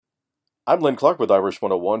I'm Len Clark with Irish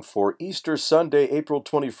 101 for Easter Sunday, April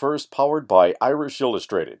 21st, powered by Irish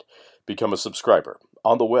Illustrated. Become a subscriber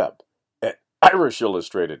on the web at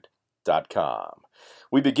irishillustrated.com.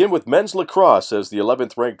 We begin with men's lacrosse as the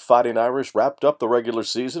 11th ranked Fighting Irish wrapped up the regular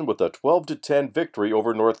season with a 12-10 victory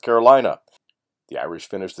over North Carolina. The Irish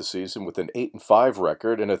finished the season with an 8-5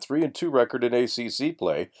 record and a 3-2 record in ACC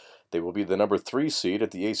play. They will be the number 3 seed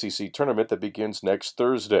at the ACC tournament that begins next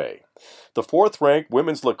Thursday. The 4th-ranked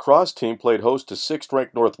women's lacrosse team played host to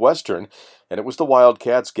 6th-ranked Northwestern, and it was the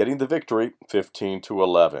Wildcats getting the victory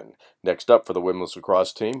 15-11. Next up for the women's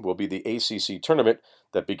lacrosse team will be the ACC tournament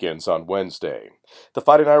that begins on Wednesday. The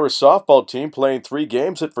Fighting Irish softball team playing 3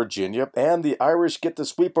 games at Virginia, and the Irish get the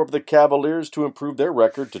sweep over the Cavaliers to improve their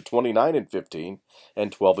record to 29-15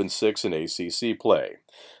 and 12-6 in ACC play.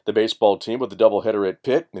 The baseball team with a doubleheader at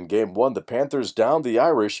Pitt. In Game 1, the Panthers downed the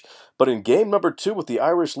Irish, but in Game number 2, with the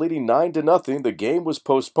Irish leading 9-0, the game was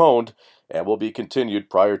postponed and will be continued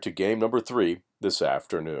prior to Game number 3 this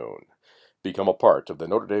afternoon. Become a part of the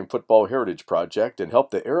Notre Dame Football Heritage Project and help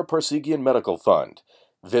the Ara Parsegian Medical Fund.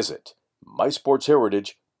 Visit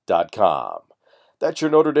mysportsheritage.com. That's your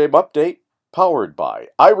Notre Dame update, powered by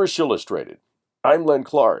Irish Illustrated. I'm Len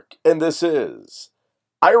Clark, and this is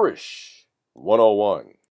Irish 101.